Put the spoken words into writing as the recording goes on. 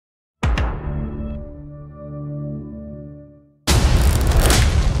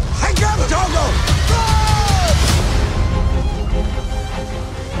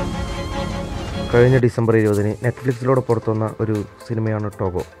കഴിഞ്ഞ ഡിസംബർ 20-ന് നെറ്റ്ഫ്ലിക്സിലൂടെ പുറത്തുവന്ന ഒരു സിനിമയാണ്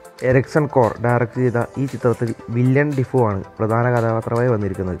ടോഗോ. എറിക്സൺ കോർ ഡയറക്റ്റ് ചെയ്ത ഈ ചിത്രത്തിൽ വില്യൻ ഡിഫോ ആണ് പ്രധാന കഥാപാത്രമായി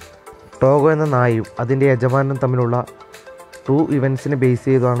വന്നിരിക്കുന്നത്. ടോഗോ എന്ന നായയും അതിൻ്റെ യജമാനും തമ്മിലുള്ള ട്രൂ ഇവൻറ്റ്സിനെ ബേസ്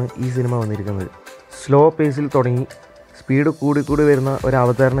ചെയ്താണ് ഈ സിനിമ വന്നിരിക്കുന്നത്. സ്ലോ പേസിൽ തുടങ്ങി സ്പീഡ് കൂടി വരുന്ന ഒരു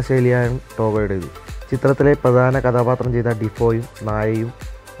അവതരണ ശൈലിയാണ് ടോഗോയുടേത്. ചിത്രത്തിലെ പ്രധാന കഥാപാത്രം ചെയ്ത ഡിഫോയും നായയും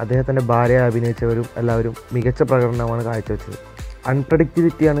അദ്ദേഹത്തിൻ്റെ ഭാര്യയെ അഭിനയിച്ചവരും എല്ലാവരും മികച്ച പ്രകടനമാണ് കാഴ്ചവെച്ചത്.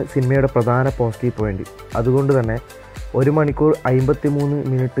 അൺപ്രഡിക്റ്റിവിറ്റിയാണ് സിനിമയുടെ പ്രധാന പോസിറ്റീവ് പോയിൻ്റ്. അതുകൊണ്ട് തന്നെ 1 മണിക്കൂർ 53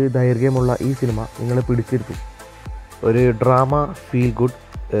 മിനിറ്റ് ദൈർഘ്യമുള്ള ഈ സിനിമ നിങ്ങളെ പിടിച്ചിരുത്തും. ഒരു ഡ്രാമ, ഫീൽ ഗുഡ്,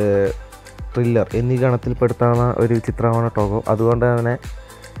 ത്രില്ലർ എന്നീ ഗണത്തിൽപ്പെടുത്താവുന്ന ഒരു ചിത്രമാണ് ടോഗോ. അതുകൊണ്ട് തന്നെ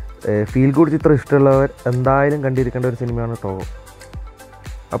ഫീൽ ഗുഡ് ചിത്രം ഇഷ്ടമുള്ളവർ എന്തായാലും കണ്ടിരിക്കേണ്ട ഒരു സിനിമയാണ് ടോഗോ.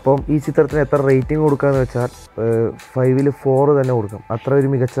 അപ്പം ഈ ചിത്രത്തിന് എത്ര റേറ്റിംഗ് കൊടുക്കാമെന്ന് വെച്ചാൽ 5-ൽ 4 തന്നെ കൊടുക്കാം. അത്ര ഒരു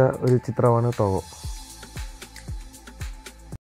മികച്ച ഒരു ചിത്രമാണ് ടോഗോ.